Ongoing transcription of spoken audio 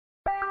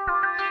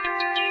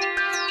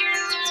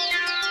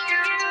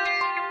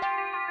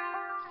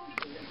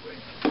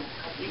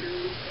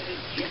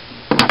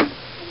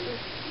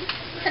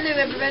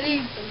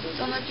everybody.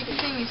 Don't know if you can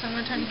see me, so I'm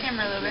going to turn the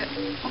camera a little bit.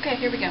 Okay,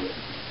 here we go.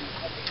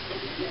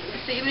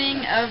 It's the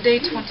evening of day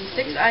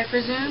 26, I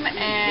presume,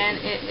 and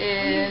it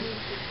is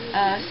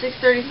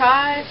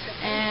 6:35,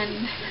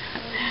 and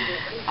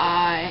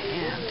I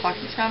am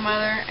talking to my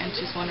mother, and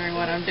she's wondering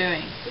what I'm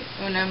doing.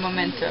 Uno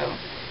momento.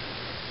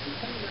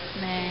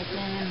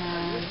 Making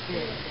my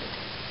bed.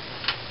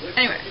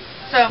 Anyway,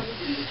 so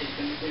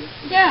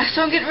yeah,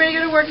 so I'm getting ready to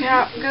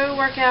go to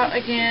work out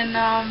again.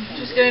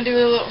 Just gonna do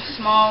a little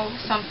small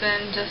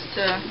something just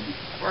to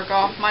work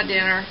off my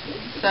dinner.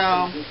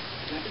 So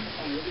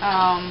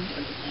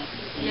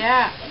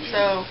yeah,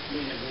 so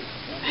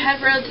had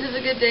a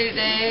relatively good day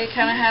today.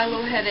 Kind of had a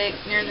little headache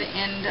near the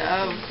end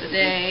of the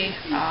day,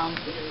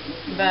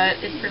 but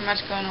it's pretty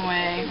much going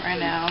away right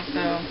now.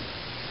 So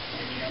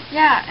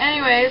yeah,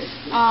 anyways,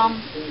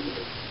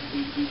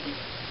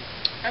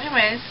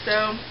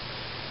 so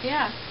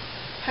yeah,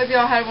 hope you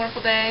all had a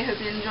wonderful day. Hope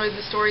you enjoyed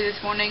the story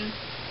this morning,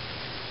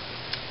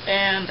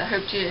 and I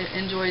hope you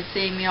enjoyed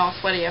seeing me all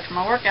sweaty after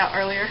my workout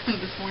earlier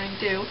this morning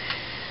too.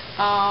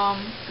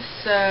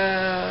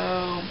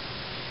 So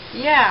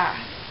yeah,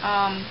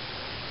 I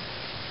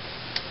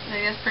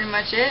think that's pretty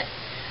much it.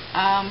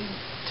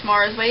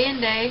 Tomorrow's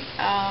weigh-in day.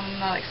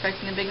 Not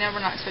expecting a big number,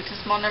 not expecting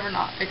a small number,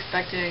 not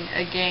expecting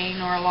a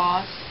gain or a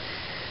loss,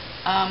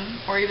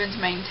 or even to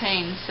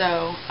maintain.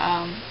 So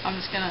I'm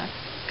just gonna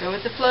go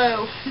with the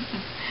flow.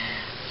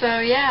 So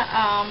yeah,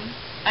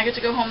 I get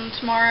to go home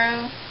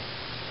tomorrow.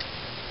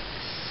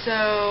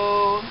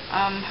 So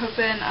I'm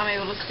hoping I'm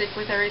able to stick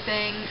with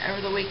everything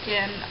over the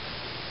weekend.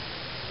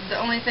 The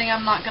only thing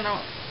I'm not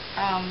gonna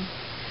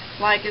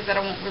like is that I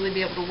won't really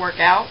be able to work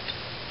out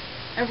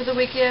over the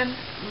weekend,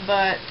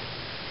 but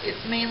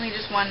it's mainly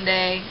just one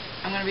day.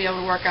 I'm going to be able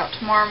to work out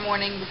tomorrow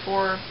morning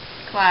before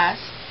class,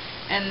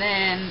 and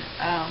then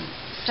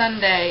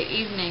Sunday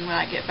evening when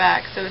I get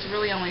back. So it's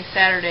really only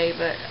Saturday,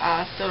 but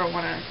I still don't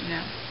want to,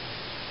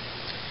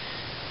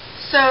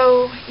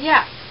 So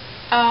yeah,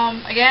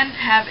 again,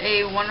 have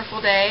a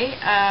wonderful day.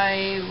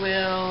 I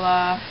will,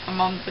 my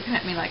mom's looking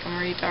at me like I'm a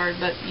retard,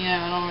 but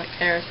I don't really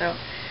care. So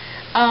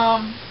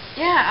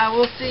yeah, I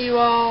will see you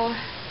all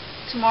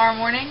tomorrow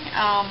morning.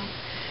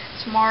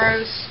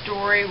 Tomorrow's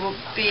story will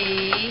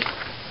be,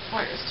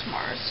 what is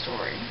tomorrow's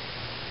story?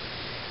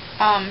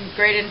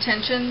 Great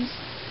Intentions.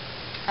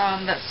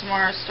 That's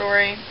tomorrow's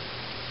story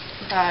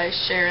by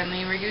Sharon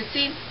Lee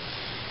Raguzzi.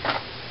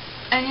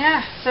 And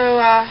yeah, so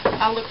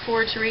I look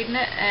forward to reading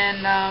it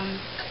and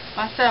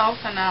myself,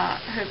 and I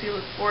hope you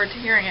look forward to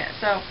hearing it.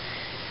 So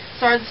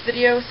sorry this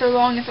video was so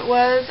long if it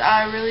was.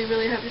 I really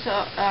hope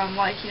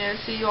to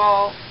see you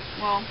all.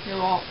 Well,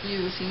 you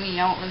will see me.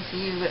 I won't really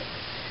see you, but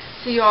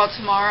see you all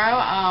tomorrow.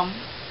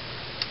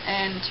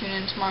 And tune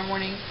in tomorrow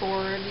morning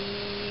for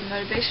the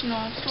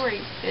motivational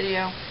story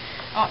video.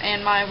 Oh,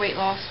 and my weight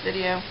loss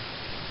video.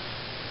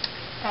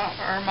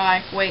 Or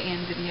my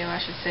weigh-in video, I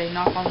should say.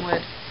 Knock on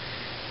wood.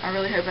 I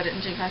really hope I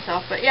didn't jinx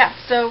myself. But yeah,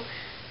 so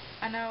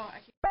I know I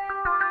can't